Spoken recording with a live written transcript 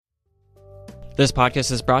This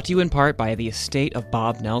podcast is brought to you in part by the estate of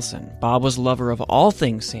Bob Nelson. Bob was a lover of all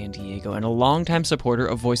things San Diego and a longtime supporter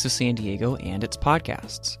of Voice of San Diego and its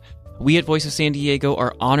podcasts. We at Voice of San Diego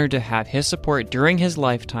are honored to have his support during his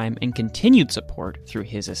lifetime and continued support through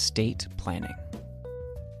his estate planning.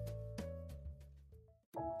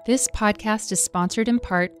 This podcast is sponsored in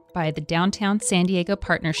part by the Downtown San Diego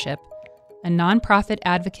Partnership, a nonprofit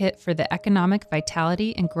advocate for the economic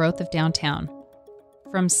vitality and growth of downtown.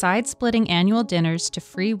 From side-splitting annual dinners to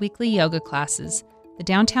free weekly yoga classes, the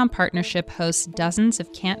Downtown Partnership hosts dozens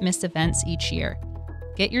of can't-miss events each year.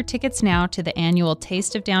 Get your tickets now to the annual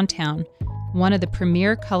Taste of Downtown, one of the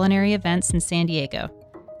premier culinary events in San Diego.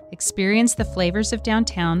 Experience the flavors of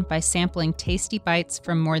downtown by sampling tasty bites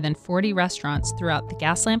from more than 40 restaurants throughout the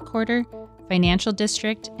Gaslamp Quarter, Financial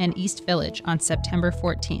District, and East Village on September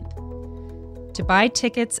 14th. To buy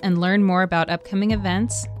tickets and learn more about upcoming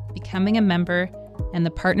events, becoming a member, and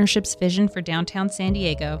the partnership's vision for downtown San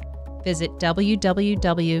Diego, visit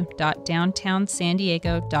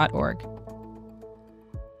www.downtownsandiego.org.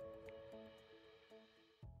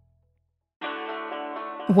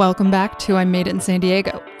 Welcome back to I Made It in San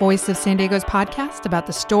Diego, Voice of San Diego's podcast about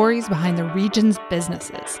the stories behind the region's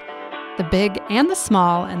businesses, the big and the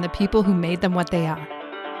small, and the people who made them what they are.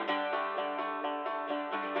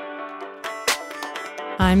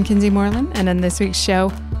 I'm Kinsey Moreland, and in this week's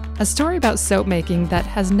show, a story about soap making that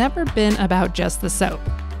has never been about just the soap.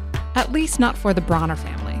 At least not for the Bronner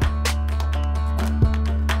family.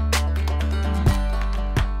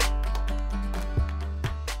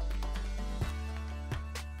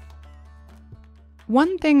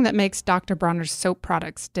 One thing that makes Dr. Bronner's soap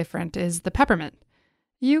products different is the peppermint.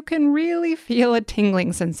 You can really feel a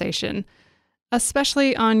tingling sensation,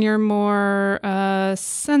 especially on your more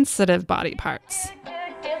sensitive body parts.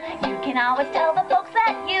 You can always tell the folks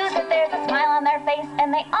that use it, there's a smile on their face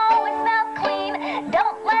and they always smell clean.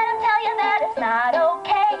 Don't let them tell you that it's not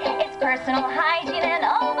okay. It's personal hygiene and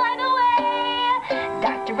oh, by the way,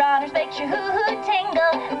 Dr. Bronner's makes your hoo-hoo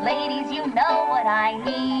tingle. Ladies, you know what I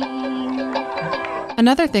mean.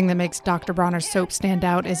 Another thing that makes Dr. Bronner's soap stand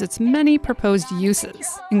out is its many proposed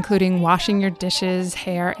uses, including washing your dishes,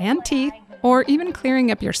 hair, and teeth, or even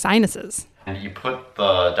clearing up your sinuses. And you put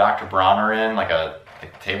the Dr. Bronner in, like a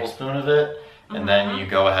tablespoon of it, and then you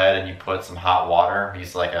go ahead and you put some hot water.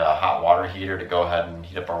 Use like a hot water heater to go ahead and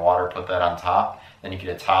heat up our water, put that on top. Then you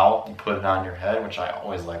get a towel, you put it on your head, which I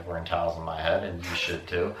always like wearing towels on my head, and you should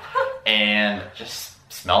too. And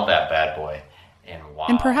just smell that bad boy. And wow.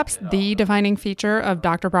 And perhaps the defining feature of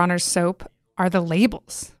Dr. Bronner's soap are the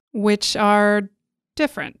labels, which are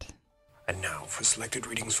different. And now for selected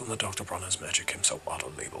readings from the Dr. Bronner's Magic Hemp Soap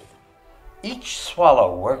Bottle label. Each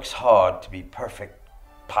swallow works hard to be perfect.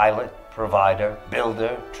 Pilot, provider,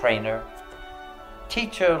 builder, trainer,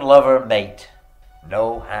 teacher, lover, mate,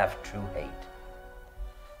 no half-true hate.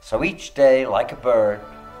 So each day, like a bird,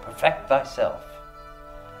 perfect thyself.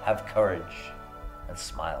 Have courage and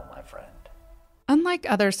smile, my friend. Unlike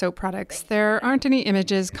other soap products, there aren't any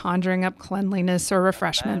images conjuring up cleanliness or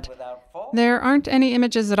refreshment. There aren't any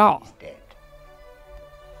images at all.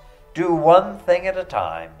 Do one thing at a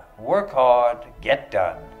time. Work hard, get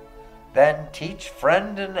done. Then teach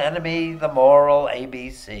friend and enemy the moral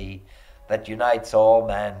ABC that unites all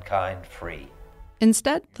mankind free.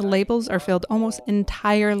 Instead, the labels are filled almost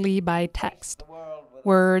entirely by text.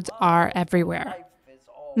 Words are everywhere.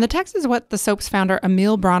 And the text is what the soap's founder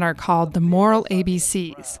Emil Bronner called the moral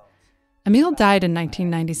ABCs. Emil died in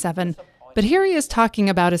 1997, but here he is talking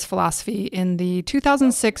about his philosophy in the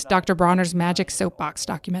 2006 Dr. Bronner's Magic Soapbox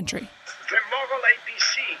documentary. The moral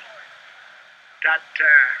ABC that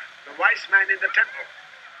the wise man in the temple,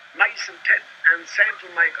 nice and and sandal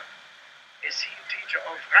maker, is he teacher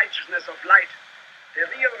of righteousness of light. The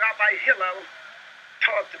real Rabbi Hillel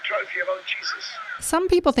taught the 12-year-old Jesus. Some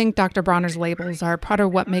people think Dr. Bronner's labels are part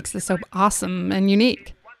of what makes the soap awesome and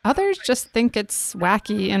unique. Others just think it's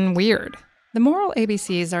wacky and weird. The moral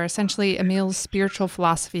ABCs are essentially Emil's spiritual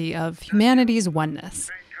philosophy of humanity's oneness.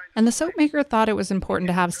 And the soap maker thought it was important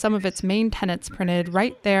to have some of its main tenets printed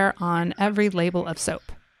right there on every label of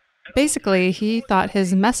soap. Basically, he thought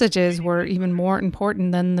his messages were even more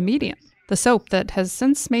important than the medium, the soap that has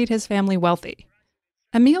since made his family wealthy.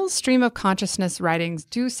 Emil's stream of consciousness writings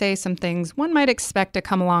do say some things one might expect to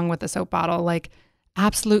come along with a soap bottle, like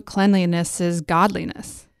absolute cleanliness is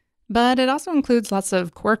godliness. But it also includes lots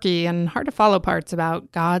of quirky and hard-to-follow parts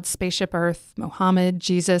about God, Spaceship Earth, Mohammed,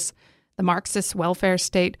 Jesus, the Marxist welfare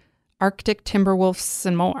state, Arctic timberwolves,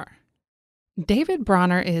 and more. David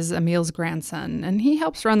Bronner is Emil's grandson, and he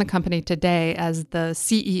helps run the company today as the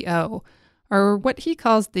CEO, or what he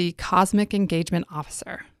calls the Cosmic Engagement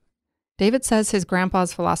Officer. David says his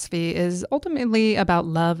grandpa's philosophy is ultimately about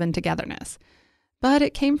love and togetherness, but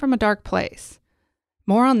it came from a dark place.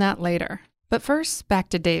 More on that later. But first, back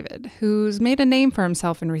to David, who's made a name for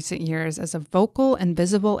himself in recent years as a vocal and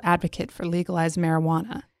visible advocate for legalized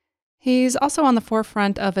marijuana. He's also on the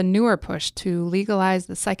forefront of a newer push to legalize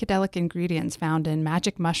the psychedelic ingredients found in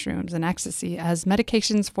magic mushrooms and ecstasy as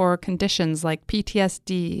medications for conditions like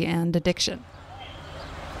PTSD and addiction.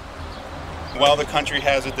 While the country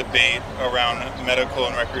has a debate around medical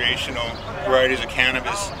and recreational varieties of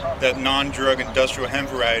cannabis, that non-drug industrial hemp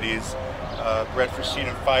varieties, bred for seed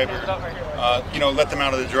and fiber, let them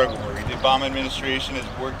out of the drug war. The Obama administration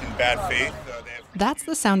has worked in bad faith. That's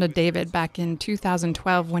the sound of David back in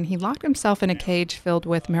 2012 when he locked himself in a cage filled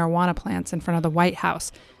with marijuana plants in front of the White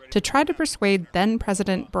House to try to persuade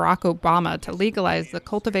then-President Barack Obama to legalize the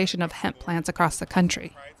cultivation of hemp plants across the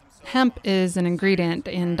country. Hemp is an ingredient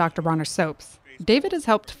in Dr. Bronner's soaps. David has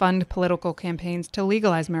helped fund political campaigns to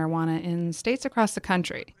legalize marijuana in states across the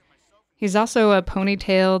country. He's also a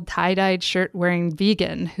ponytailed, tie-dyed shirt-wearing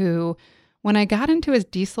vegan who, when I got into his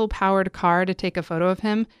diesel-powered car to take a photo of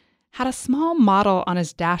him, had a small model on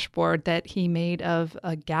his dashboard that he made of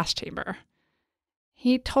a gas chamber.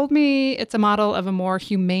 He told me it's a model of a more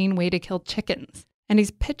humane way to kill chickens, and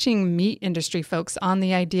he's pitching meat industry folks on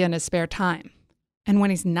the idea in his spare time. And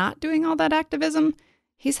when he's not doing all that activism,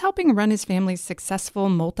 he's helping run his family's successful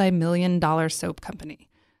multi-million-dollar soap company,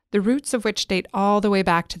 the roots of which date all the way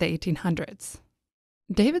back to the 1800s.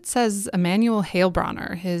 David says Emanuel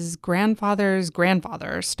Bronner, his grandfather's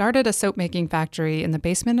grandfather, started a soap-making factory in the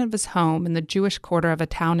basement of his home in the Jewish quarter of a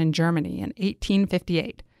town in Germany in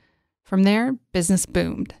 1858. From there, business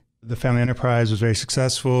boomed. The family enterprise was very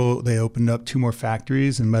successful. They opened up 2 more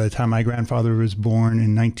factories, and by the time my grandfather was born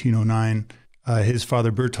in 1909, his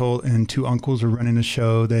father Bertolt and 2 uncles were running the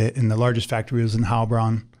show. And the largest factory was in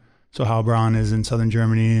Heilbronn. So Heilbronn is in southern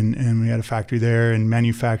Germany, and we had a factory there and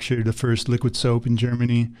manufactured the first liquid soap in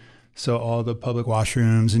Germany. So all the public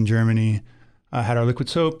washrooms in Germany had our liquid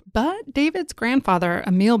soap. But David's grandfather,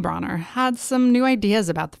 Emil Bronner, had some new ideas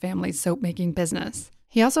about the family's soap-making business.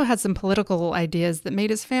 He also had some political ideas that made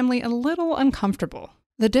his family a little uncomfortable.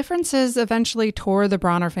 The differences eventually tore the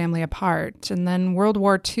Bronner family apart, and then World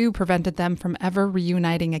War II prevented them from ever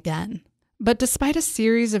reuniting again. But despite a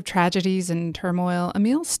series of tragedies and turmoil,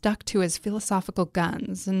 Emil stuck to his philosophical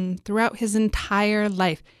guns, and throughout his entire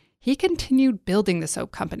life, he continued building the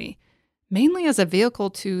soap company, mainly as a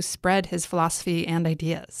vehicle to spread his philosophy and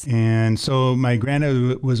ideas. And so my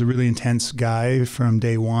granddad was a really intense guy from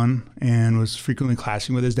day one and was frequently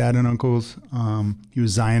clashing with his dad and uncles. He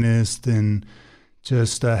was Zionist and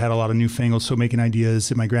just had a lot of newfangled soap-making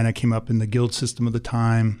ideas. And my granddad came up in the guild system of the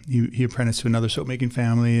time. He apprenticed to another soap-making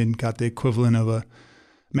family and got the equivalent of a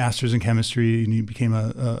master's in chemistry, and he became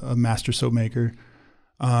a master soap maker.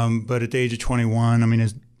 But at the age of 21,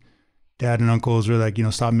 his dad and uncles were like,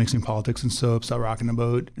 stop mixing politics and soap, stop rocking the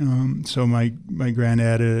boat. So my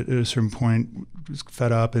granddad at a certain point was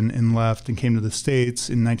fed up and left and came to the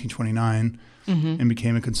States in 1929 and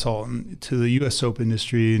became a consultant to the U.S. soap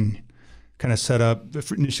industry and kind of set up,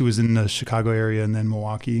 initially was in the Chicago area and then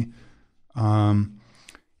Milwaukee. And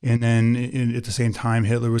then at the same time,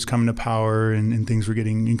 Hitler was coming to power and things were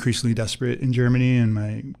getting increasingly desperate in Germany. And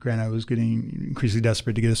my granddad was getting increasingly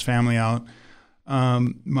desperate to get his family out.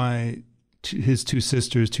 His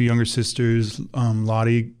 2 younger sisters,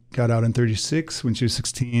 Lottie got out in 36 when she was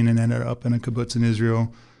 16 and ended up in a kibbutz in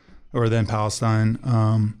Israel, or then Palestine.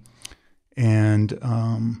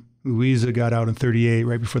 Louisa got out in 38,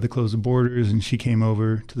 right before they closed the borders, and she came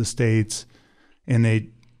over to the States, and they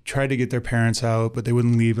tried to get their parents out, but they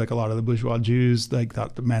wouldn't leave. Like a lot of the bourgeois Jews,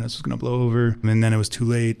 thought the madness was going to blow over, and then it was too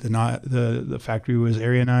late. The factory was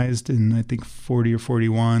Aryanized in I think 40 or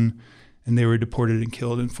 41, and they were deported and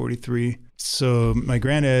killed in 43. So my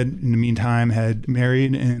granddad, in the meantime, had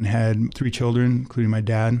married and had 3 children, including my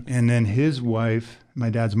dad, and then his wife,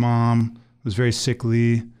 my dad's mom, was very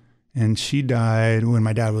sickly. And she died when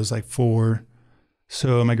my dad was like 4.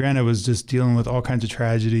 So my granddad was just dealing with all kinds of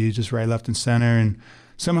tragedy, just right, left, and center. And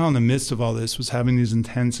somehow in the midst of all this was having these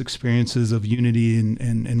intense experiences of unity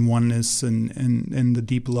and oneness and the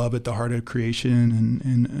deep love at the heart of creation.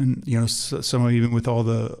 And somehow even with all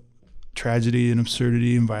the tragedy and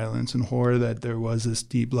absurdity and violence and horror, that there was this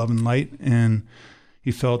deep love and light. And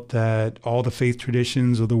he felt that all the faith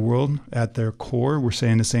traditions of the world at their core were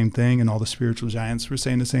saying the same thing, and all the spiritual giants were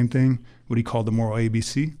saying the same thing, what he called the moral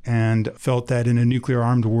ABC, and felt that in a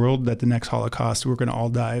nuclear-armed world, that the next Holocaust, we're going to all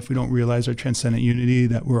die if we don't realize our transcendent unity,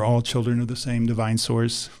 that we're all children of the same divine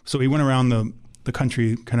source. So he went around the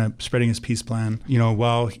country, kind of spreading his peace plan,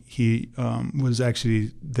 while he was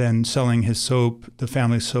actually then selling his soap, the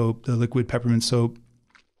family soap, the liquid peppermint soap,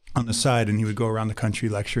 on the side, and he would go around the country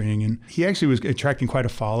lecturing. And he actually was attracting quite a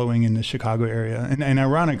following in the Chicago area. And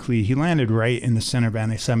ironically, he landed right in the center of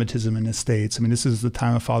anti-Semitism in the States. I mean, this is the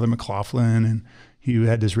time of Father McLaughlin, and he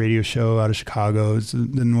had this radio show out of Chicago. It's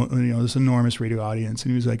this enormous radio audience,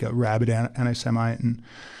 and he was like a rabid anti-Semite.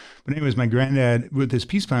 But anyways, my granddad, with his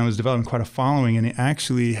peace plan, was developing quite a following, and he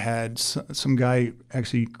actually had some guy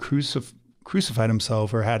actually crucified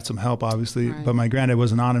himself, or had some help, obviously. Right. But my granddad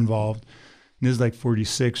was not involved. And this is like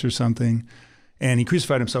 46 or something. And he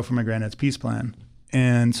crucified himself for my granddad's peace plan.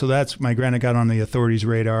 And so that's, my granddad got on the authorities'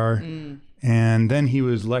 radar. And then he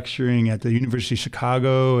was lecturing at the University of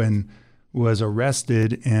Chicago and was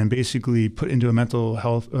arrested and basically put into a mental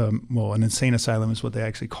health, an insane asylum is what they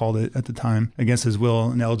actually called it at the time, against his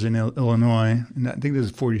will in Elgin, Illinois. And I think this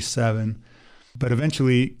is 47. But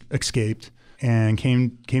eventually escaped and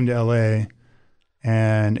came to LA.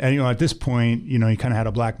 And at this point, he kind of had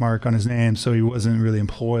a black mark on his name, so he wasn't really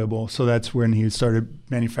employable. So that's when he started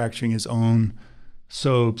manufacturing his own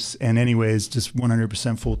soaps, and anyways, just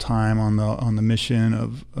 100% full time on the mission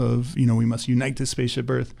of we must unite the Spaceship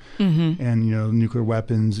Earth, and nuclear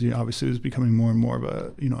weapons. Obviously, it was becoming more and more of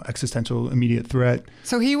a existential immediate threat.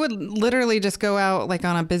 So he would literally just go out like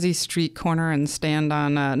on a busy street corner and stand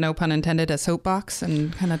on, no pun intended, a soapbox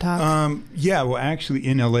and kind of talk. Yeah, well, actually,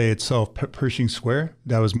 in LA itself, Pershing Square,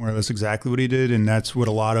 that was more or less exactly what he did, and that's what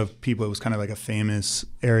a lot of people. It was kind of like a famous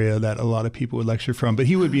area that a lot of people would lecture from. But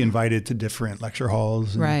he would be invited to different lecture halls.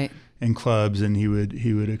 And clubs, and he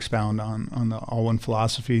would expound on the all one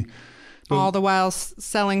philosophy, but, all the while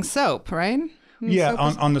selling soap, right? Yeah,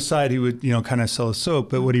 on the side he would kind of sell a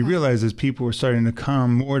soap, but what he realized is people were starting to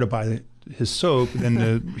come more to buy his soap than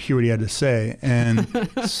to hear what he had to say, and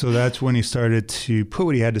so that's when he started to put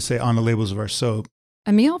what he had to say on the labels of our soap.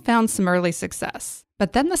 Emil found some early success,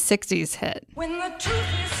 but then the 60s hit, when the truth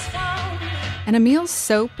is found, and Emil's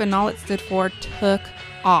soap and all it stood for took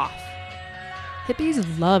off.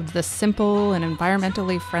 Hippies loved the simple and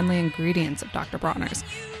environmentally friendly ingredients of Dr. Bronner's,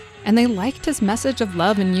 and they liked his message of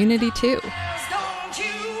love and unity too. don't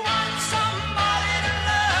you want somebody to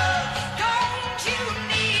love? Don't you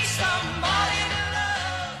need somebody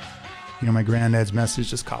to love? My granddad's message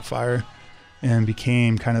just caught fire and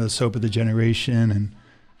became kind of the soap of the generation,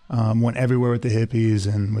 and went everywhere with the hippies,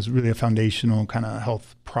 and was really a foundational kind of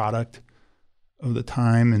health product of the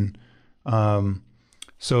time. And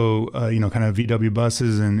so, kind of VW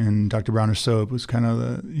buses and Dr. Bronner soap was kind of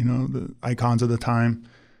the icons of the time.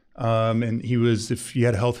 And he was, if you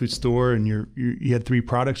had a health food store and you had 3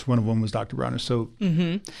 products, one of them was Dr. Bronner soap.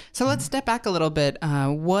 So let's step back a little bit.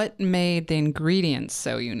 What made the ingredients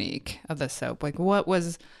so unique of the soap? Like, what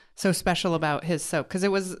was so special about his soap? Because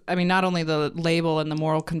it was, not only the label and the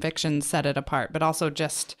moral convictions set it apart, but also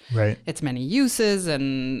just its many uses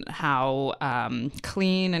and how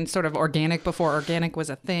clean and sort of organic before organic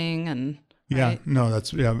was a thing. And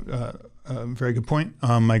that's a very good point.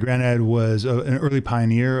 My granddad was an early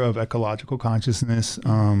pioneer of ecological consciousness.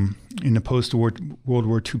 In the post-World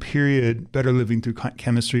War II period, better living through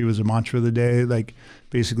chemistry was a mantra of the day, like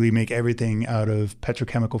basically make everything out of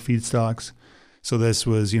petrochemical feedstocks. So this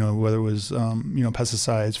was, whether it was,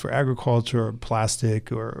 pesticides for agriculture or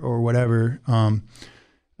plastic or whatever,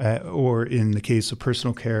 or in the case of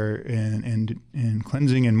personal care and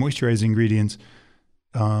cleansing and moisturizing ingredients,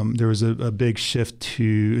 there was a big shift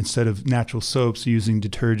to, instead of natural soaps, using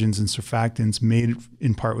detergents and surfactants made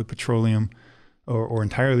in part with petroleum or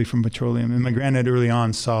entirely from petroleum. And my granddad early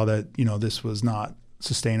on saw that, this was not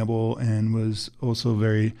sustainable and was also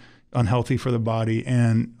very unhealthy for the body,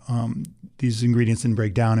 and these ingredients didn't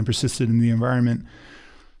break down and persisted in the environment.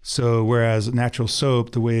 So whereas natural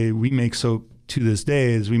soap, the way we make soap to this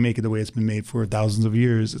day is we make it the way it's been made for thousands of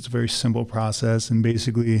years. It's a very simple process, and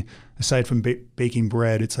basically, aside from baking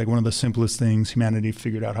bread, it's like one of the simplest things humanity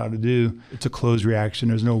figured out how to do. It's a closed reaction.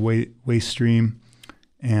 There's no waste stream,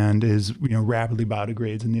 and is rapidly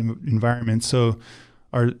biodegrades in the environment. So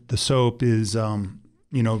the soap is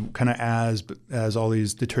kind of as all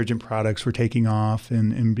these detergent products were taking off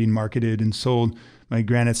and being marketed and sold, my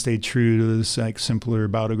granddad stayed true to this like simpler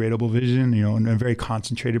biodegradable vision, and a very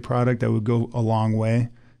concentrated product that would go a long way,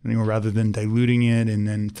 rather than diluting it and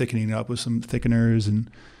then thickening it up with some thickeners and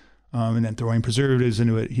then throwing preservatives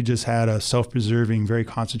into it. He just had a self-preserving, very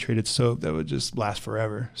concentrated soap that would just last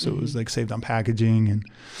forever. So it was like saved on packaging. And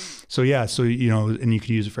so, and you could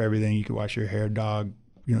use it for everything. You could wash your hair, dog,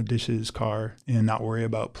 dishes, car, and not worry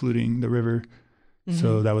about polluting the river.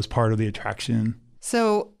 So that was part of the attraction.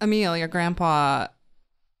 So Emil, your grandpa,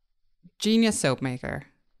 genius soap maker,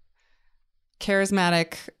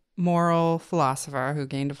 charismatic moral philosopher who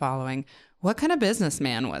gained a following. What kind of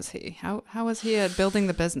businessman was he? How was he at building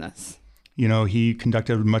the business? You know, he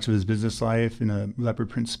conducted much of his business life in a leopard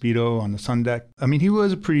print Speedo on the sun deck. I mean, he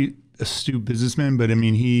was a pretty astute businessman, but I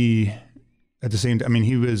mean, he, at the same time, I mean,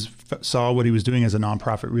 he saw what he was doing as a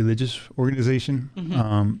nonprofit religious organization.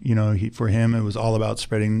 You know, for him, it was all about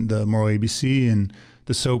spreading the moral ABC, and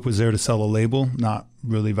the soap was there to sell a label, not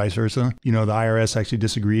really vice versa. You know, the IRS actually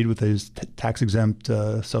disagreed with his tax-exempt,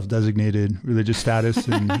 self-designated religious status,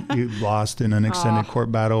 and he lost in an extended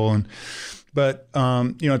court battle. But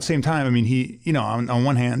you know, at the same time, I mean, he, you know, on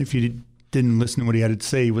one hand, if you didn't listen to what he had to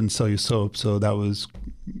say, he wouldn't sell you soap. So that was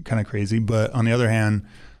kind of crazy. But on the other hand,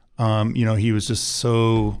 you know, he was just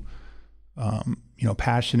so, you know,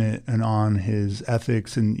 passionate and on his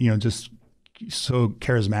ethics, and, you know, just so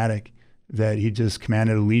charismatic that he just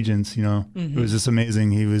commanded allegiance. You know, it was just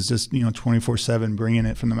amazing. He was just, you know, 24/7 bringing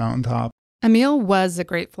it from the mountaintop. Emil was a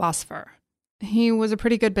great philosopher. He was a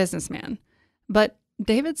pretty good businessman. But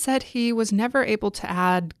David said he was never able to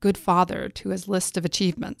add good father to his list of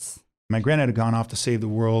achievements. My granddad had gone off to save the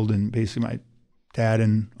world, and basically my dad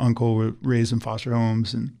and uncle were raised in foster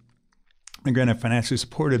homes, and my granddad financially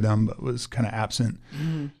supported them, but was kind of absent.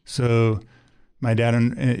 So my dad,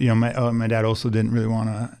 and you know, my dad also didn't really want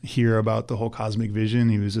to hear about the whole cosmic vision.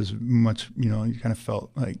 He was just much, you know, he kind of felt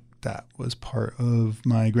like that was part of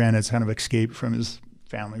my granddad's kind of escape from his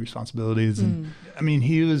family responsibilities. And I mean,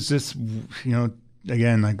 he was just, you know,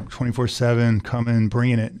 again, like 24/7, coming,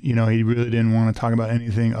 bringing it. You know, he really didn't want to talk about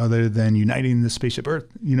anything other than uniting the Spaceship Earth,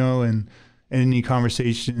 you know, and any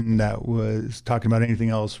conversation that was talking about anything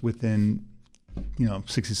else within, you know,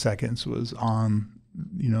 60 seconds was on,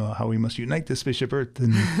 you know, how we must unite the Spaceship Earth.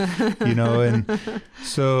 And, you know, and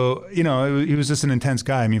so, you know, he was just an intense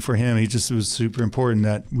guy. I mean, for him, it was super important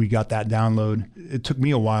that we got that download. It took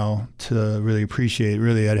me a while to really appreciate.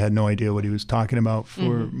 Really, I had no idea what he was talking about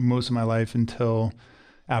for most of my life until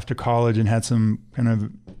after college, and had some kind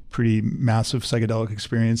of pretty massive psychedelic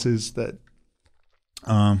experiences that,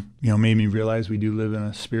 you know, made me realize we do live in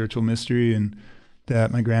a spiritual mystery, and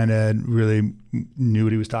that my granddad really knew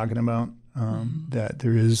what he was talking about. That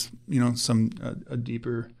there is, you know, a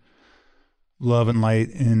deeper love and light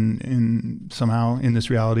in somehow in this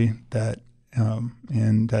reality, that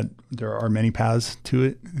and that there are many paths to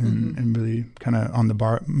it, and really kind of on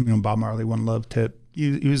the you know, Bob Marley One Love tip.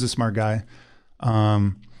 He was a smart guy,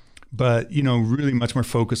 but, you know, really much more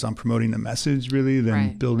focused on promoting the message really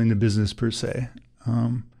than building the business per se.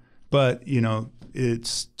 But, you know,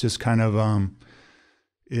 it's just kind of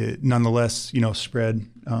it nonetheless, you know, spread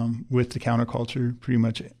with the counterculture pretty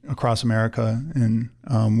much across America, and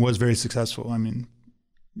was very successful. I mean,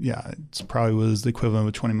 yeah, it probably was the equivalent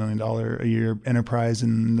of a $20 million a year enterprise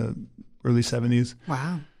in the early 70s.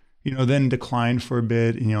 Wow. You know, then declined for a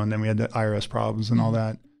bit, you know, and then we had the IRS problems and all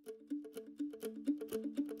that.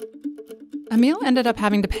 Emil ended up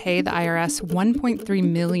having to pay the IRS $1.3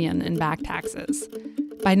 million in back taxes.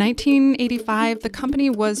 By 1985, the company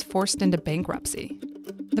was forced into bankruptcy.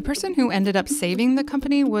 The person who ended up saving the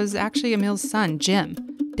company was actually Emil's son, Jim,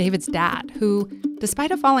 David's dad, who,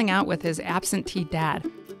 despite a falling out with his absentee dad,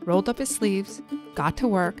 rolled up his sleeves, got to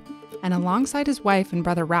work, and alongside his wife and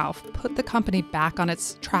brother Ralph, put the company back on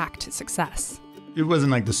its track to success. It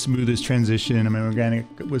wasn't like the smoothest transition. I mean, my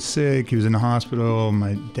granddad was sick. He was in the hospital.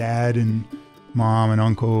 My dad and mom and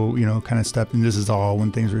uncle, you know, kind of stepped in. This is all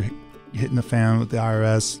when things were hitting the fan with the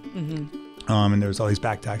IRS. And there was all these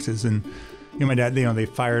back taxes. And, you know, my dad, you know, they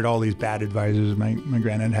fired all these bad advisors my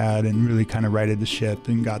granddad had, and really kind of righted the ship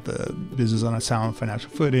and got the business on a sound financial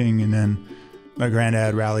footing. And then my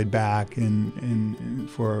granddad rallied back and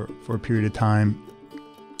for a period of time,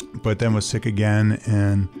 but then was sick again.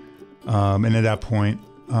 And at that point,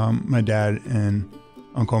 my dad and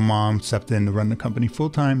uncle and mom stepped in to run the company full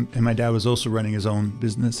time. And my dad was also running his own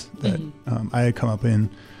business that I had come up in.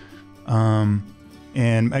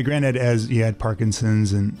 And my granddad, as he had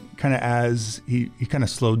Parkinson's, and kind of as he kind of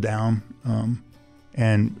slowed down,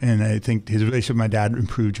 and I think his relationship with my dad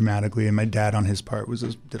improved dramatically. And my dad, on his part,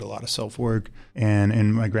 did a lot of self work,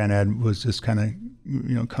 and my granddad was just kind of,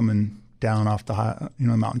 you know, coming down off the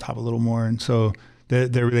mountaintop a little more. And so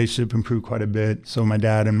their relationship improved quite a bit. So my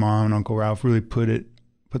dad and mom and Uncle Ralph really put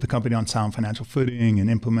the company on sound financial footing and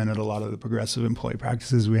implemented a lot of the progressive employee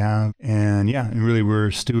practices we have. And really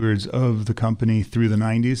were stewards of the company through the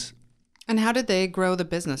 90s. And how did they grow the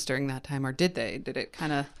business during that time? Or did they? Did it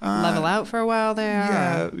kind of level out for a while there?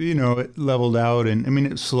 Yeah, you know, it leveled out. And I mean,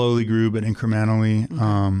 it slowly grew, but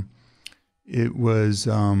incrementally. It was,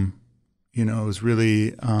 you know, it was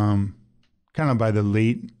really kind of by the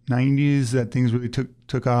late 90s that things really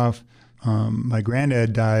took off. My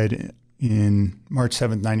granddad died in March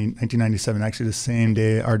 7th, 1997, actually the same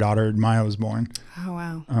day our daughter Maya was born. Oh,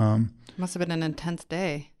 wow. Must have been an intense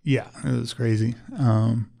day. Yeah, it was crazy.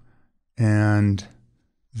 And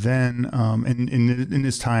then in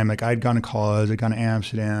this time, like I'd gone to college, I'd gone to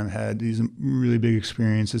Amsterdam, had these really big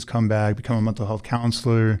experiences, come back, become a mental health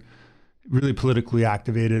counselor, really politically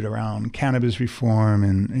activated around cannabis reform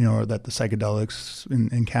and, that the psychedelics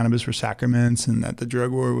and cannabis were sacraments and that the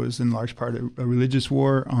drug war was in large part a religious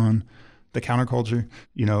war on the counterculture,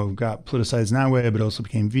 got politicized in that way, but also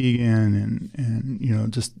became vegan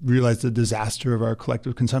and just realized the disaster of our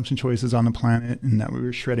collective consumption choices on the planet and that we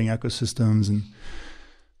were shredding ecosystems and,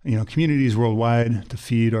 communities worldwide to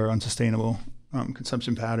feed our unsustainable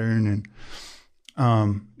consumption pattern.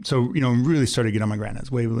 And so, really started to get on my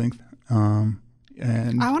granddad's wavelength. And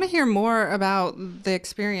I want to hear more about the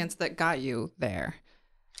experience that got you there.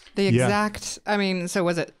 The exact, so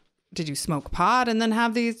was it, did you smoke pot and then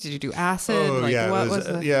have these? Did you do acid? It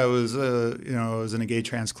was in a gay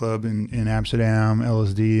trans club in Amsterdam,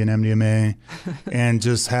 LSD and MDMA, and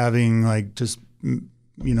just having just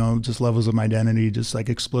levels of my identity, just like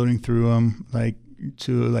exploding through them, like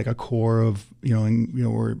to like a core of,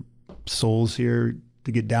 we're souls here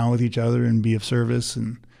to get down with each other and be of service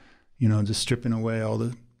and, just stripping away all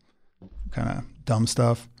the kind of dumb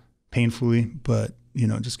stuff painfully, but,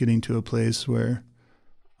 just getting to a place where,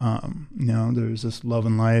 there's this love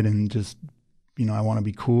and light and just, I want to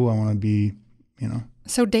be cool. I want to be,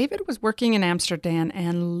 So David was working in Amsterdam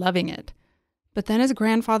and loving it, but then his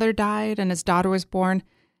grandfather died and his daughter was born,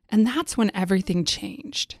 and that's when everything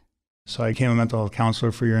changed. So I became a mental health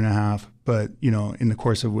counselor for a year and a half, but, in the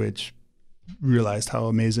course of which realized how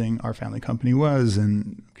amazing our family company was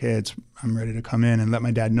and I'm ready to come in and let my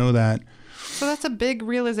dad know that. So that's a big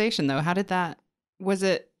realization though. Was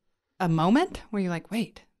it a moment where you're like,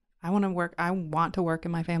 wait, I want to work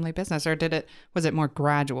in my family business, or was it more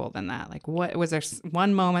gradual than that? Like was there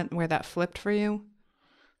one moment where that flipped for you?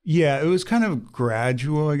 Yeah, it was kind of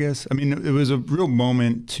gradual, I guess. I mean, it was a real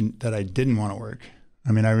moment that I didn't want to work.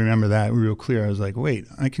 I mean, I remember that real clear. I was like, wait,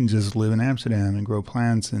 I can just live in Amsterdam and grow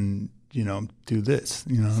plants and do this,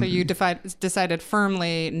 So you decided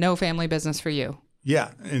firmly no family business for you.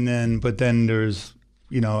 Yeah. But then there's,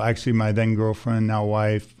 actually my then girlfriend, now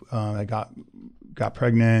wife, I got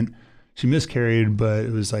pregnant. She miscarried, but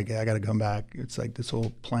it was like, I got to come back. It's like this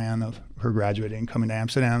whole plan of her graduating, coming to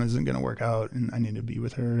Amsterdam isn't going to work out and I need to be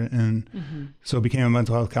with her. And so I became a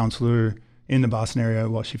mental health counselor in the Boston area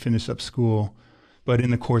while she finished up school. But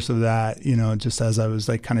in the course of that, just as I was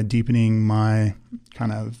like kind of deepening my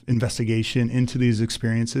kind of investigation into these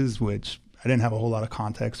experiences, which I didn't have a whole lot of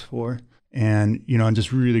context for, and, and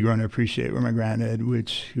just really growing to appreciate where my granddad,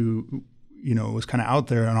 who was kind of out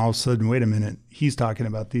there, and all of a sudden, wait a minute, he's talking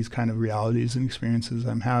about these kind of realities and experiences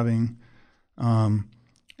I'm having.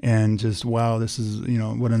 And just, wow, this is,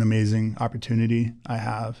 what an amazing opportunity I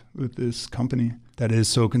have with this company that is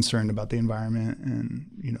so concerned about the environment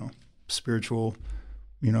and, spiritual,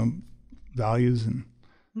 values. And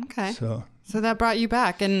okay. So that brought you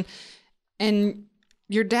back, and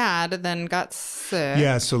your dad then got sick.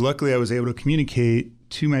 Yeah. So luckily I was able to communicate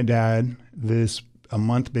to my dad a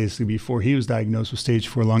month basically before he was diagnosed with stage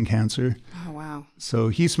 4 lung cancer. Oh, wow. So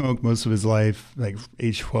he smoked most of his life, like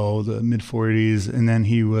age 12 to mid 40s. And then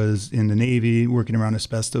he was in the Navy working around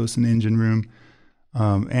asbestos in the engine room.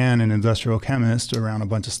 And an industrial chemist around a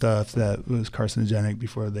bunch of stuff that was carcinogenic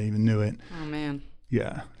before they even knew it. Oh, man.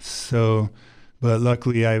 Yeah. So, but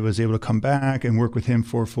luckily I was able to come back and work with him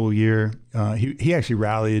for a full year. He actually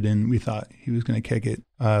rallied and we thought he was going to kick it.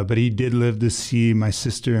 But he did live to see my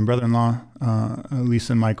sister and brother-in-law,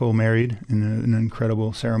 Lisa and Michael, married in an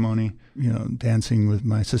incredible ceremony, dancing with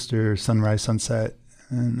my sister, sunrise, sunset.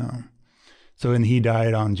 And and he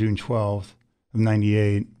died on June 12th of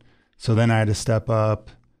 98. So then I had to step up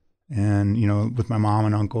and, with my mom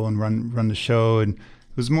and uncle and run the show. And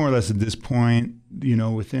it was more or less at this point,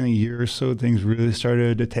 within a year or so, things really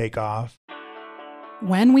started to take off.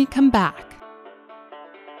 When we come back,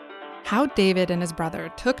 how David and his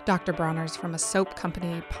brother took Dr. Bronner's from a soap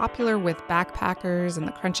company popular with backpackers and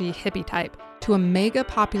the crunchy hippie type to a mega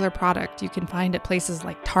popular product you can find at places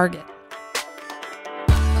like Target.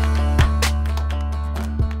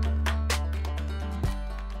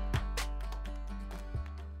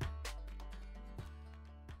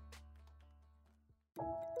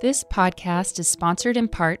 This podcast is sponsored in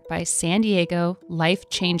part by San Diego Life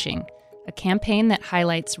Changing, a campaign that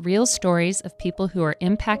highlights real stories of people who are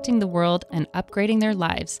impacting the world and upgrading their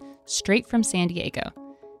lives straight from San Diego.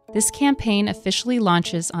 This campaign officially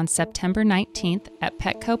launches on September 19th at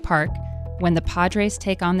Petco Park when the Padres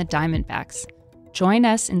take on the Diamondbacks. Join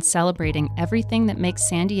us in celebrating everything that makes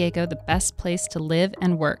San Diego the best place to live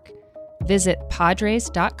and work. Visit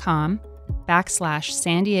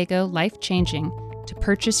padres.com/San Diego Life Changing to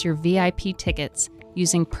purchase your VIP tickets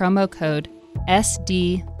using promo code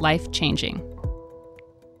SD Life Changing.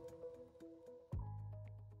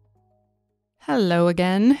 Hello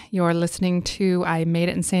again. You're listening to I Made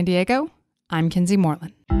It in San Diego. I'm Kinsey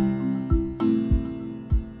Moreland.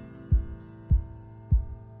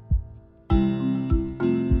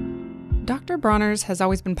 Dr. Bronner's has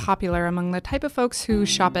always been popular among the type of folks who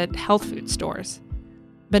shop at health food stores.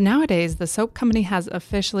 But nowadays, the soap company has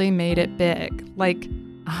officially made it big, like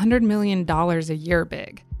 $100 million a year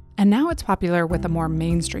big. And now it's popular with a more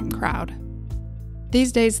mainstream crowd.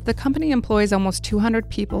 These days, the company employs almost 200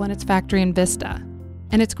 people in its factory in Vista,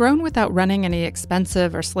 and it's grown without running any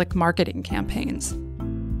expensive or slick marketing campaigns.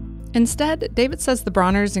 Instead, David says the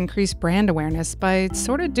Bronners increase brand awareness by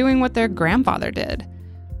sort of doing what their grandfather did.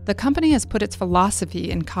 The company has put its philosophy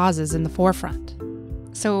and causes in the forefront.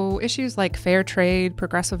 So issues like fair trade,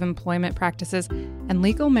 progressive employment practices, and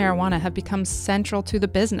legal marijuana have become central to the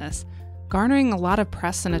business, garnering a lot of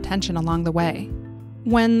press and attention along the way.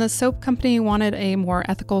 When the soap company wanted a more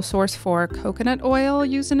ethical source for coconut oil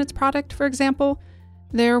used in its product, for example,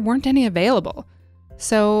 there weren't any available.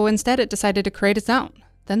 So instead it decided to create its own.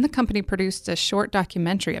 Then the company produced a short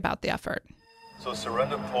documentary about the effort. So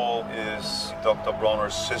Surrender Pole is Dr.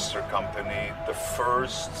 Bronner's sister company, the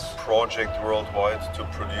first project worldwide to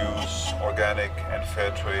produce organic and fair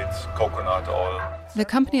trade coconut oil. The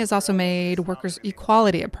company has also made workers'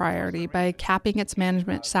 equality a priority by capping its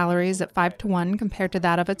management salaries at 5-to-1 compared to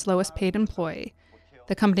that of its lowest paid employee.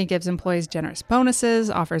 The company gives employees generous bonuses,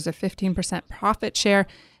 offers a 15% profit share,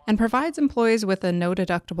 and provides employees with a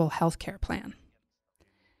no-deductible health care plan.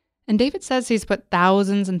 And David says he's put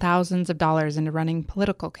thousands and thousands of dollars into running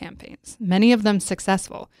political campaigns, many of them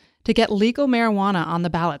successful, to get legal marijuana on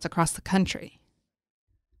the ballots across the country.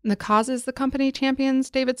 The causes the company champions,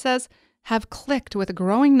 David says, have clicked with a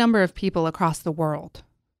growing number of people across the world.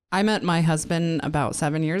 I met my husband about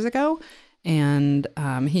 7 years ago, and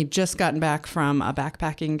he'd just gotten back from a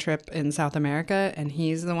backpacking trip in South America, and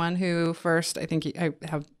he's the one who first, I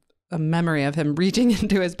have a memory of him reaching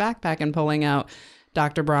into his backpack and pulling out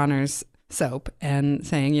Dr. Bronner's soap and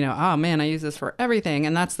saying, oh man, I use this for everything.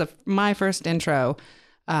 And that's my first intro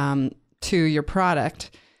to your product.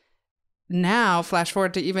 Now, flash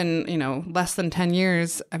forward to even, less than 10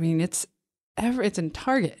 years. I mean, it's in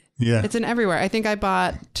Target. Yeah. It's in everywhere. I think I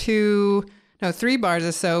bought 3 bars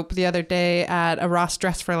of soap the other day at a Ross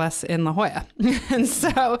Dress for Less in La Jolla. And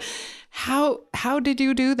so how did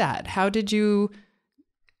you do that? How did you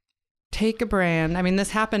take a brand? I mean, this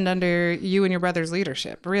happened under you and your brother's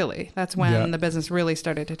leadership, really. That's when the business really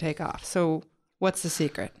started to take off. So what's the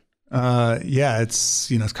secret?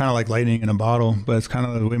 It's, it's kind of like lightning in a bottle, but it's kind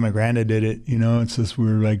of the way my granddad did it. It's just,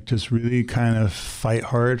 we're like, just really kind of fight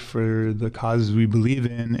hard for the causes we believe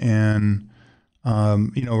in. And,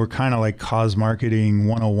 we're kind of like cause marketing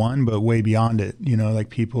 101, but way beyond it. Like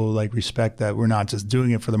people like respect that we're not just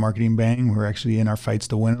doing it for the marketing bang. We're actually in our fights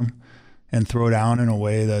to win them and throw down in a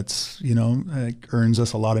way that's, earns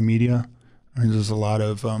us a lot of media, earns us a lot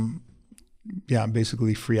of,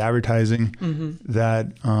 basically free advertising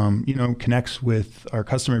that, connects with our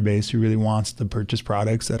customer base who really wants to purchase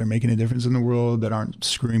products that are making a difference in the world, that aren't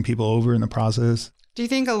screwing people over in the process. Do you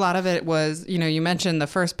think a lot of it was, you mentioned the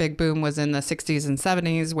first big boom was in the 60s and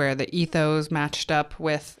 70s where the ethos matched up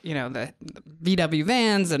with, the VW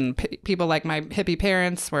vans and people like my hippie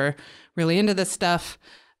parents were really into this stuff.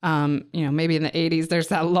 Maybe in the 80s, there's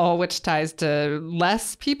that lull, which ties to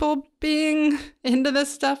less people being into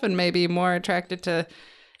this stuff and maybe more attracted to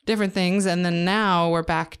different things. And then now we're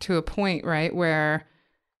back to a point, right, where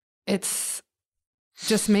it's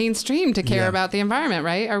just mainstream to care about the environment,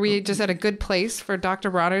 right? Are we just at a good place for Dr.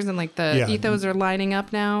 Bronner's and like the ethos are lining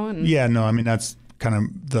up now? And that's kind of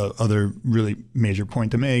the other really major point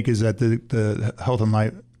to make is that the health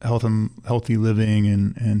and healthy living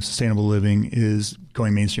and sustainable living is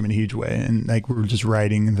going mainstream in a huge way. And like, we're just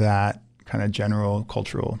riding that kind of general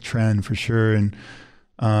cultural trend for sure. And,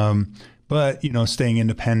 but, staying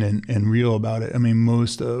independent and real about it. I mean,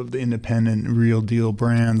 most of the independent real deal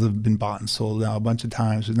brands have been bought and sold out a bunch of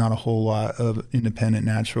times. There's not a whole lot of independent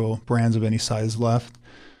natural brands of any size left.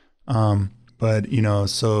 But,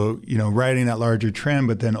 riding that larger trend,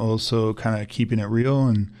 but then also kind of keeping it real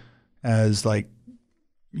and as like,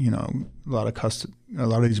 a lot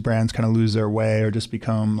of these brands kind of lose their way or just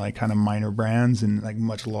become like kind of minor brands and like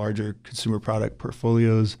much larger consumer product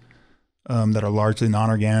portfolios that are largely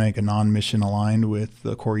non-organic and non-mission aligned with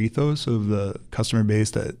the core ethos of the customer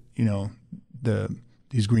base that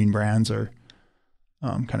these green brands are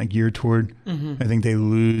kind of geared toward. I think they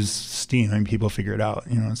lose steam. I mean, people figure it out.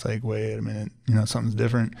 It's like, wait a minute, something's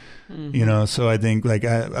different. So I think like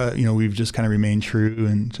we've just kind of remained true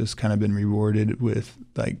and just kind of been rewarded with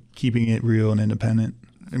like keeping it real and independent.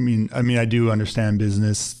 I mean, I do understand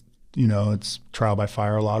business. It's trial by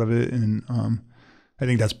fire, a lot of it, and I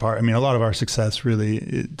think that's part. I mean, a lot of our success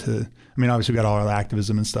really obviously we got all our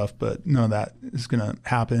activism and stuff, but none of that is going to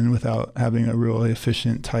happen without having a really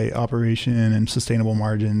efficient, tight operation and sustainable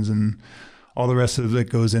margins and all the rest of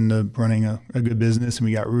it goes into running a good business. And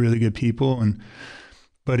we got really good people.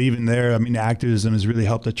 But even there, I mean, activism has really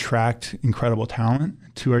helped attract incredible talent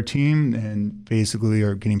to our team and basically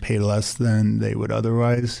are getting paid less than they would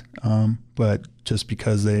otherwise. But just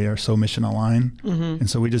because they are so mission aligned. And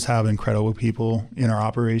so we just have incredible people in our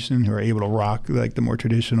operation who are able to rock like the more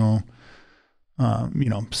traditional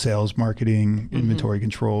sales, marketing, inventory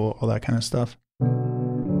control, all that kind of stuff.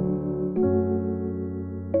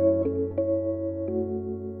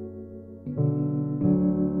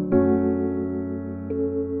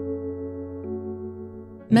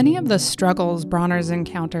 Many of the struggles Bronner's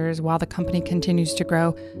encounters while the company continues to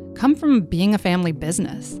grow come from being a family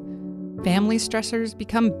business. Family stressors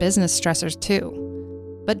become business stressors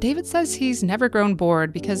too. But David says he's never grown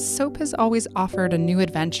bored because Soap has always offered a new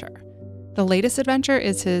adventure. The latest adventure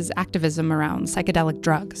is his activism around psychedelic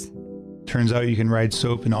drugs. Turns out you can ride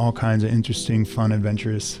Soap in all kinds of interesting, fun,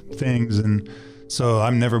 adventurous things. And so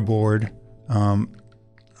I'm never bored. And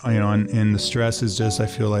the stress is just, I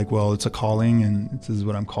feel like, well, it's a calling and this is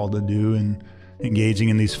what I'm called to do. And engaging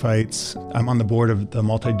in these fights. I'm on the board of the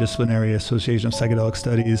Multidisciplinary Association of Psychedelic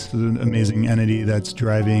Studies. It's an amazing entity that's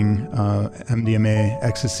driving MDMA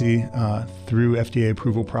ecstasy through FDA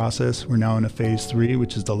approval process. We're now in a phase 3,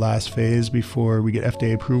 which is the last phase before we get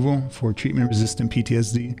FDA approval for treatment-resistant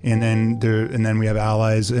PTSD. And then we have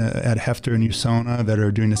allies at Hefter and USONA that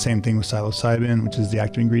are doing the same thing with psilocybin, which is the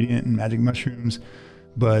active ingredient in magic mushrooms.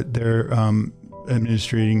 But they're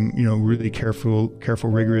administering, really careful,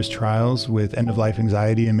 rigorous trials with end-of-life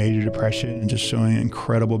anxiety and major depression, and just showing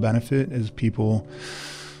incredible benefit as people,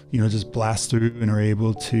 just blast through and are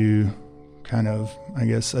able to kind of, I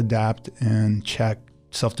guess, adapt and check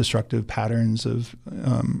self-destructive patterns of,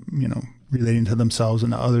 relating to themselves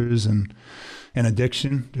and to others, and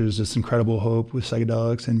addiction. There's this incredible hope with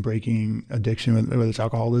psychedelics and breaking addiction, whether it's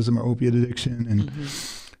alcoholism or opiate addiction, and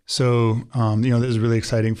so, this is really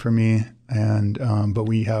exciting for me, and but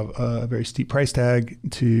we have a very steep price tag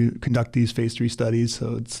to conduct these phase 3 studies.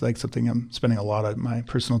 So it's like something I'm spending a lot of my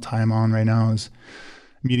personal time on right now, is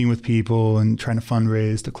meeting with people and trying to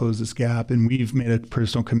fundraise to close this gap. And we've made a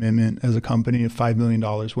personal commitment as a company of $5 million,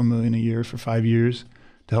 $1 million a year for 5 years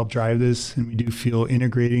to help drive this. And we do feel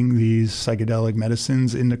integrating these psychedelic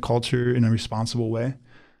medicines into culture in a responsible way.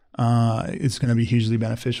 It's going to be hugely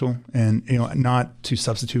beneficial, and not to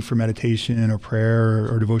substitute for meditation or prayer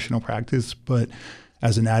or devotional practice, but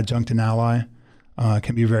as an adjunct and ally,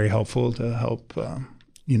 can be very helpful to help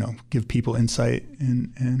give people insight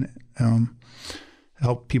and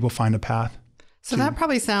help people find a path. So that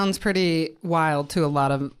probably sounds pretty wild to a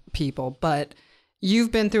lot of people, but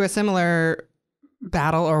you've been through a similar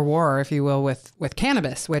battle or war, if you will, with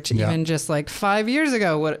cannabis, which even just like 5 years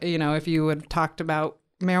ago, if you would have talked about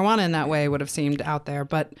marijuana in that way, would have seemed out there.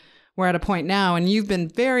 But we're at a point now, and you've been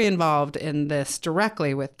very involved in this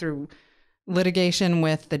directly through litigation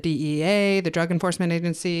with the DEA, the Drug Enforcement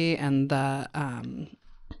Agency, and the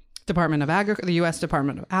the U.S.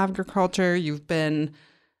 Department of Agriculture. You've been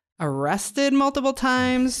arrested multiple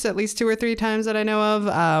times, at least 2 or 3 times that I know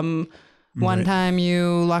of. One time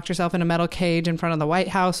you locked yourself in a metal cage in front of the White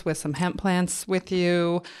House with some hemp plants with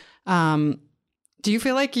you. Do you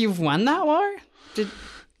feel like you've won that war?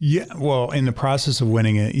 Yeah, well, in the process of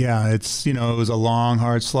winning it, it's, it was a long,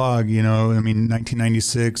 hard slog,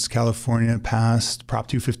 1996, California passed Prop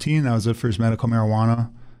 215. That was the first medical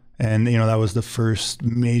marijuana. And, that was the first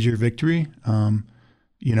major victory,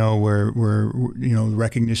 where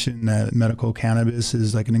recognition that medical cannabis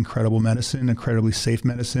is like an incredible medicine, incredibly safe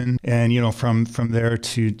medicine. And, from there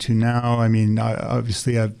to now,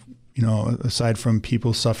 obviously I've, aside from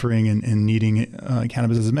people suffering and needing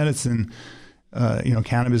cannabis as a medicine,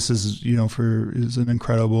 cannabis is, is an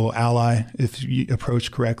incredible ally if you approach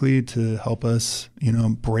correctly to help us,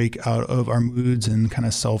 break out of our moods and kind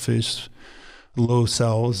of selfish low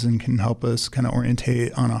cells and can help us kind of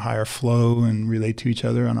orientate on a higher flow and relate to each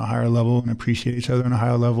other on a higher level and appreciate each other on a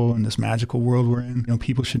higher level in this magical world we're in.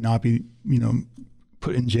 People should not be,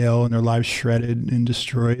 put in jail and their lives shredded and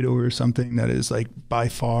destroyed over something that is like by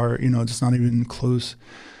far, just not even close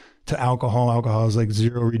to alcohol. Alcohol is like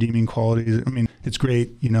zero redeeming qualities. I mean, it's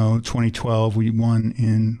great. 2012, we won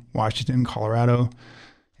in Washington, Colorado.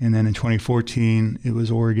 And then in 2014, it was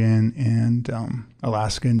Oregon and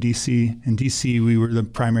Alaska and DC. In DC, we were the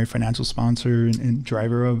primary financial sponsor and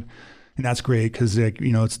driver of. And that's great because, it's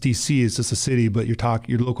DC, it's just a city, but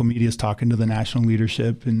your local media is talking to the national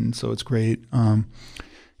leadership. And so it's great.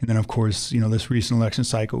 And then, of course, this recent election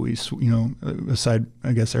cycle, we, aside,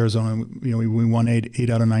 I guess, Arizona, we won eight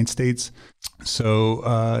out of 9 states. So,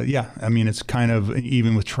 it's kind of,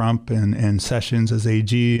 even with Trump and Sessions as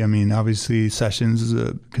AG, obviously Sessions is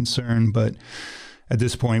a concern, but at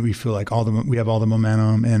this point, we feel like we have all the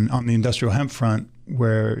momentum. And on the industrial hemp front,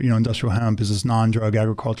 where, industrial hemp is this non-drug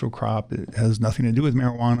agricultural crop. It has nothing to do with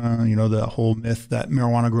marijuana. The whole myth that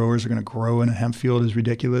marijuana growers are going to grow in a hemp field is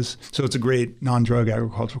ridiculous. So it's a great non-drug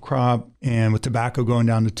agricultural crop. And with tobacco going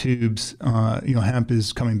down the tubes, hemp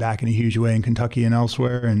is coming back in a huge way in Kentucky and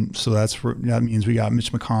elsewhere. And so that means we got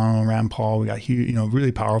Mitch McConnell, Rand Paul, we got huge,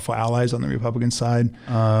 really powerful allies on the Republican side.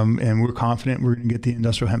 And we're confident we're going to get the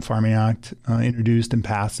Industrial Hemp Farming Act introduced and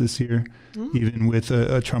passed this year, even with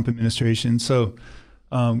a Trump administration. So,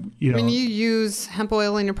 you use hemp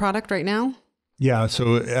oil in your product right now? Yeah.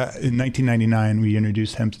 So in 1999, we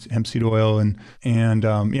introduced hemp seed oil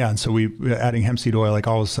and so we adding hemp seed oil, like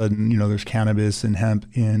all of a sudden, there's cannabis and hemp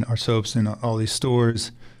in our soaps in all these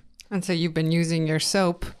stores. And so you've been using your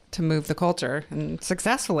soap to move the culture and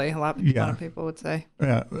successfully, a lot of people would say.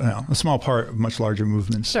 Yeah. A small part of much larger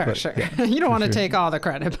movements. Sure. Yeah, you don't want to take all the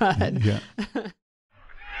credit, but. Yeah.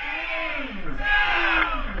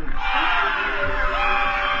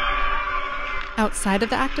 Outside of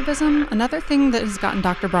the activism, another thing that has gotten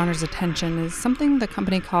Dr. Bronner's attention is something the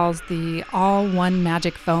company calls the all-one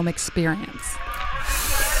magic foam experience.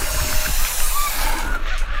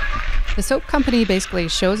 The soap company basically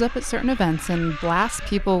shows up at certain events and blasts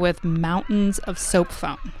people with mountains of soap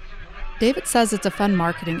foam. David says it's a fun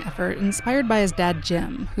marketing effort inspired by his dad,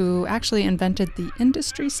 Jim, who actually invented the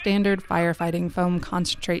industry-standard firefighting foam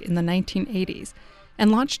concentrate in the 1980s. And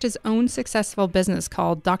launched his own successful business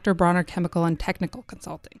called Dr. Bronner Chemical and Technical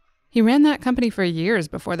Consulting. He ran that company for years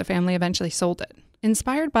before the family eventually sold it.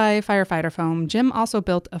 Inspired by firefighter foam, Jim also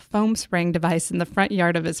built a foam spraying device in the front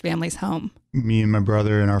yard of his family's home. Me and my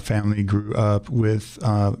brother and our family grew up with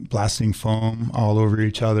blasting foam all over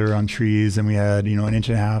each other on trees, and we had, an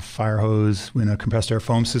 1.5-inch fire hose in a compressed air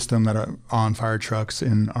foam system that are on fire trucks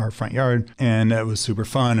in our front yard, and it was super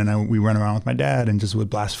fun. And we ran around with my dad and just would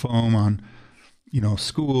blast foam on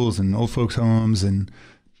schools and old folks' homes and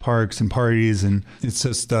parks and parties. And it's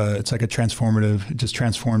just, it's like it just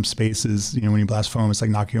transforms spaces. When you blast foam, it's like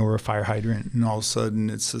knocking over a fire hydrant. And all of a sudden,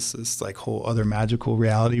 it's just this like whole other magical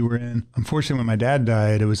reality we're in. Unfortunately, when my dad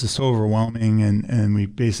died, it was just so overwhelming. And we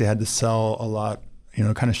basically had to sell a lot,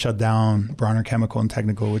 kind of shut down Bronner Chemical and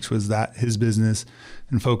Technical, which was his business,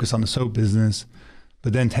 and focus on the soap business.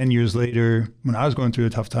 But then 10 years later, when I was going through a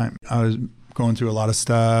tough time, I was going through a lot of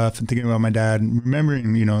stuff and thinking about my dad and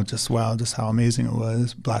remembering, just how amazing it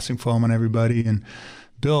was, blasting foam on everybody, and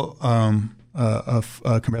built a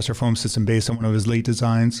compressor foam system based on one of his late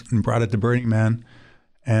designs and brought it to Burning Man.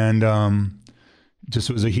 And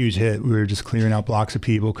just was a huge hit. We were just clearing out blocks of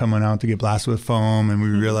people coming out to get blasted with foam, and we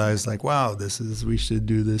realized wow, we should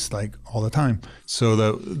do this all the time. So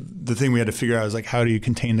the thing we had to figure out is how do you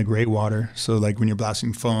contain the gray water? So when you're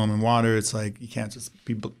blasting foam and water, it's you can't just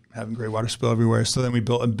be having gray water spill everywhere. So then we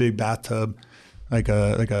built a big bathtub, like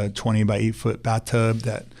a 20 by 8 foot bathtub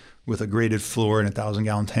with a graded floor and a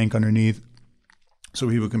 1,000-gallon tank underneath, so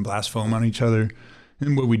people can blast foam on each other.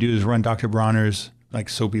 And what we do is run Dr. Bronner's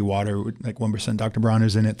soapy water with 1% Dr.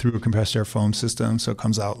 Bronner's in it through a compressed air foam system, so it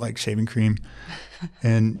comes out like shaving cream,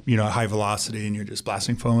 and at high velocity, and you're just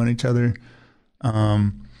blasting foam on each other.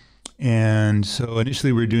 And so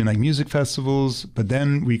initially we were doing music festivals, but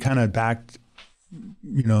then we kind of backed,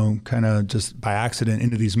 kind of just by accident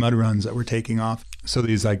into these mud runs that were taking off. So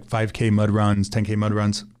these 5K mud runs, 10K mud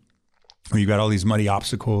runs, where you've got all these muddy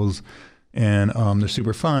obstacles, and they're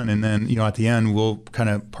super fun. And then at the end we'll kind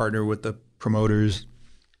of partner with the promoters.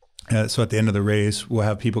 So at the end of the race, we'll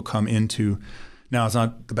have people come into, now it's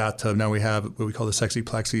not the bathtub, now we have what we call the sexy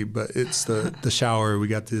plexi, but it's the shower. We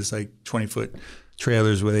got these 20-foot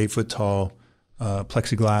trailers with 8-foot tall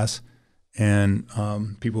plexiglass, and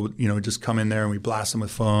people just come in there and we blast them with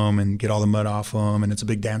foam and get all the mud off them, and it's a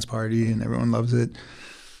big dance party and everyone loves it.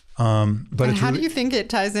 But and it's how really, do you think it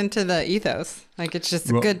ties into the ethos? Like it's just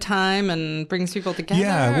a good time and brings people together?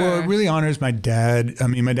 Yeah, well, it really honors my dad. I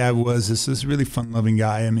mean, my dad was this really fun-loving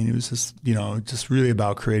guy. I mean, he was just really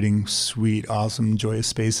about creating sweet, awesome, joyous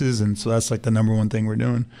spaces. And so that's like the number one thing we're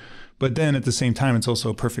doing. But then at the same time, it's also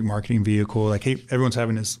a perfect marketing vehicle. Like, hey, everyone's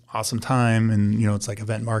having this awesome time, and it's like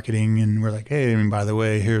event marketing, and we're like, hey, I mean, by the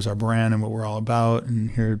way, here's our brand and what we're all about, and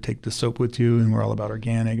here, take the soap with you, and we're all about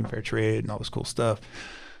organic and fair trade and all this cool stuff.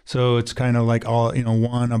 So it's kind of like all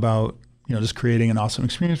one about just creating an awesome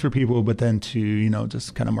experience for people, but then two,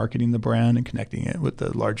 just kind of marketing the brand and connecting it with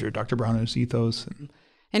the larger Dr. Bronner's ethos.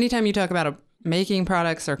 Anytime you talk about making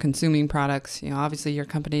products or consuming products, obviously your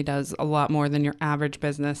company does a lot more than your average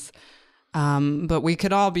business, but we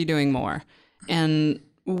could all be doing more. And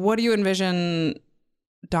what do you envision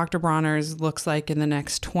Dr. Bronner's looks like in the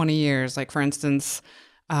next 20 years? Like, for instance,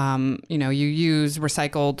 you use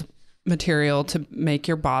recycled material to make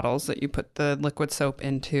your bottles that you put the liquid soap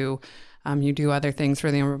into. You do other things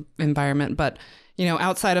for the environment, but,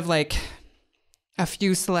 outside of like a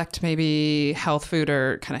few select maybe health food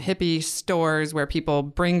or kind of hippie stores where people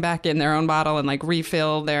bring back in their own bottle and like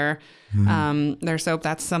refill their soap.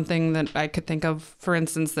 That's something that I could think of, for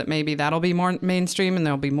instance, that maybe that'll be more mainstream and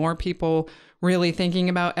there'll be more people really thinking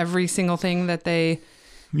about every single thing that they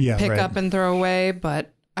pick up and throw away.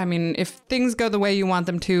 But I mean, if things go the way you want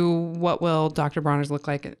them to, what will Dr. Bronner's look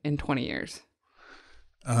like in 20 years?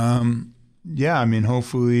 Yeah, I mean,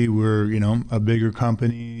 hopefully we're, a bigger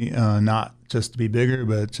company, not just to be bigger,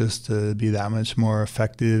 but just to be that much more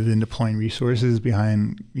effective in deploying resources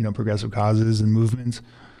behind, progressive causes and movements.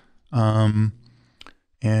 And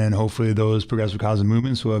hopefully those progressive causes and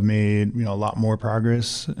movements will have made, a lot more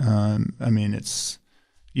progress. I mean, it's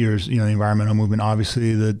years, the environmental movement,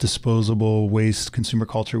 obviously the disposable waste consumer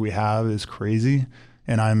culture we have is crazy.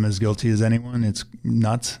 And I'm as guilty as anyone. It's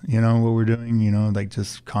nuts, what we're doing, like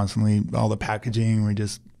just constantly all the packaging. We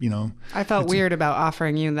just, I felt weird about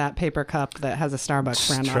offering you that paper cup that has a Starbucks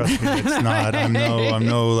brand on it. Trust me, it's not. I'm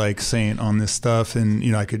no like saint on this stuff, and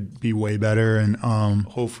I could be way better. And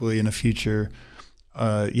hopefully in the future,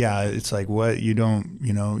 it's like what you don't,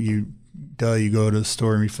 you go to the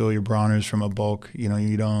store and refill your Bronners from a bulk.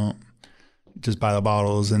 You don't just buy the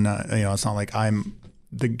bottles, and it's not like I'm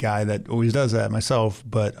the guy that always does that myself,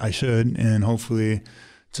 but I should. And hopefully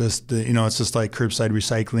just it's just like curbside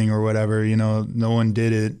recycling or whatever, no one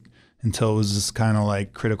did it until it was just kind of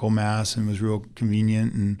like critical mass and was real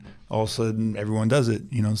convenient, and all of a sudden everyone does it,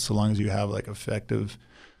 so long as you have like effective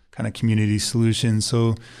kind of community solutions.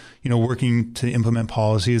 So, working to implement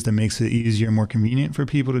policies that makes it easier and more convenient for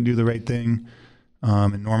people to do the right thing,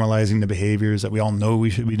 and normalizing the behaviors that we all know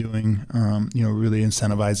we should be doing, really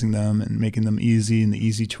incentivizing them and making them easy and the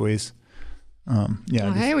easy choice.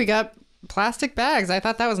 Hey, we got plastic bags. I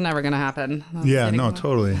thought that was never going to happen.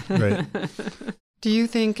 Totally. Right. Do you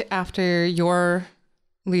think after your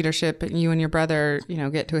leadership, you and your brother,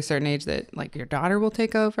 get to a certain age that like your daughter will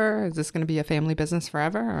take over? Is this going to be a family business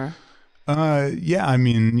forever? Or? I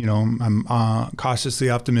mean, I'm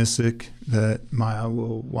cautiously optimistic that Maya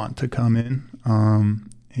will want to come in.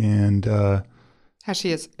 Has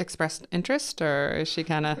she expressed interest, or is she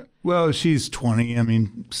kind of? Well, she's 20. I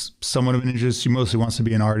mean, somewhat of an interest. She mostly wants to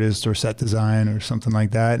be an artist or set design or something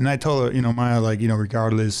like that. And I told her, Maya, like,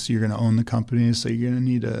 regardless, you're going to own the company, so you're going to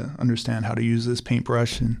need to understand how to use this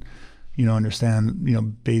paintbrush and, understand,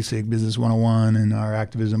 basic business 101 and our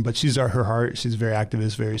activism. But she's her heart. She's very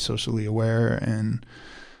activist, very socially aware, and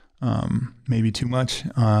maybe too much.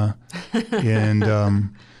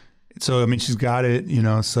 So, I mean, she's got it,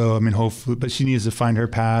 so, I mean, hopefully, but she needs to find her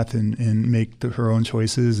path and make her own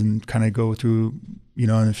choices and kind of go through,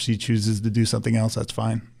 and if she chooses to do something else, that's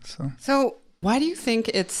fine. So why do you think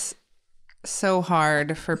it's so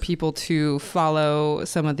hard for people to follow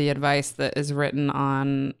some of the advice that is written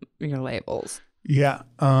on your labels? Yeah.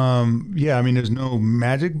 I mean, there's no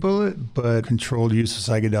magic bullet, but controlled use of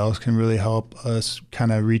psychedelics can really help us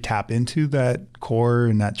kind of re-tap into that core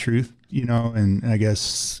and that truth. And I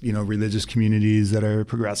guess, religious communities that are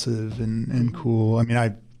progressive and cool. I mean,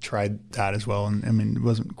 I tried that as well. And I mean, it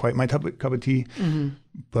wasn't quite my cup of tea,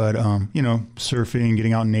 but, surfing,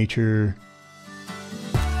 getting out in nature.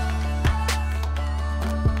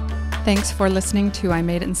 Thanks for listening to I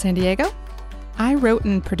Made It in San Diego. I wrote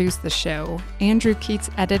and produced the show. Andrew Keats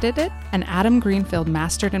edited it, and Adam Greenfield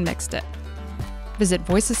mastered and mixed it. Visit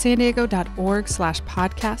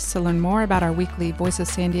voicessandiego.org/podcasts to learn more about our weekly Voice of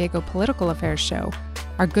San Diego political affairs show,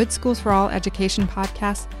 our Good Schools for All education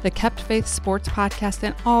podcast, the Kept Faith Sports podcast,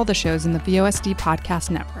 and all the shows in the VOSD podcast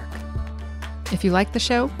network. If you like the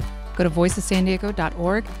show, go to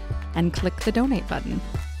voicessandiego.org and click the donate button.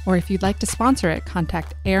 Or if you'd like to sponsor it,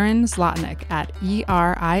 contact Erin Zlotnick at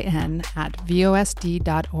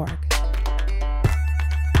ERIN@VOSD.org.